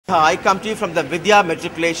I come to you from the Vidya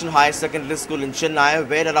Matriculation Higher Secondary School in Chennai,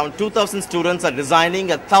 where around 2,000 students are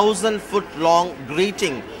designing a 1,000-foot-long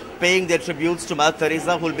greeting, paying their tributes to Mother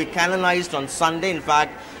Teresa, who will be canonized on Sunday. In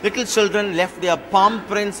fact, little children left their palm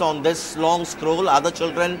prints on this long scroll. Other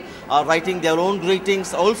children are writing their own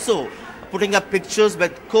greetings, also putting up pictures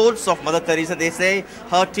with quotes of Mother Teresa. They say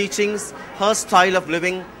her teachings, her style of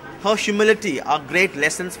living, her humility are great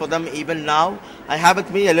lessons for them even now. I have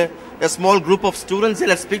with me a small group of students here.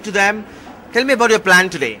 Let's speak to them. Tell me about your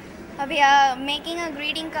plan today. We are making a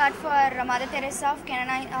greeting card for Mother Teresa of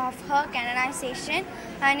her canonization,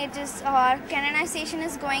 and it is canonization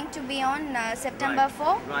is going to be on September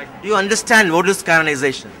 4. Right. Do you understand what is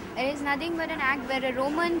canonization? It is nothing but an act where a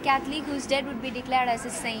Roman Catholic who's dead would be declared as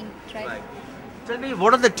a saint. Right. Tell me,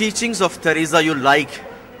 what are the teachings of Teresa you like?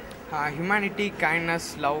 Humanity,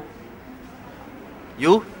 kindness, love.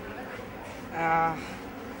 You? Why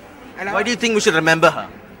do you think we should remember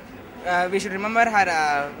her? We should remember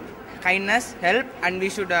her kindness, help, and we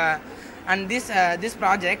should and this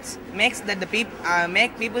projects makes that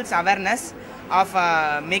make people's awareness of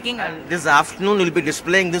making. And this afternoon we'll be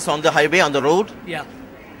displaying this on the highway, on the road. Yeah.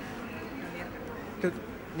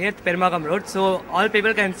 Near Permagam Road, so all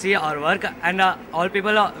people can see our work, and all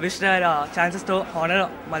people wish their chances to honor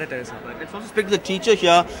Mother Teresa. Let's also speak to the teacher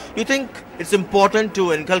here. You think it's important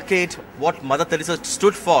to inculcate what Mother Teresa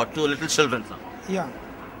stood for to little children? Yeah.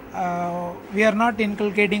 We are not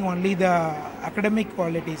inculcating only the academic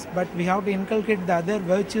qualities, but we have to inculcate the other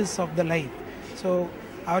virtues of the life. So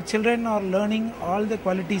our children are learning all the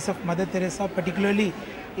qualities of Mother Teresa, particularly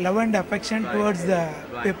love and affection towards the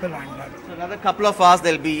people. And so another couple of hours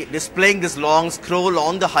they'll be displaying this long scroll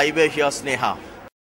on the highway here, Sneha.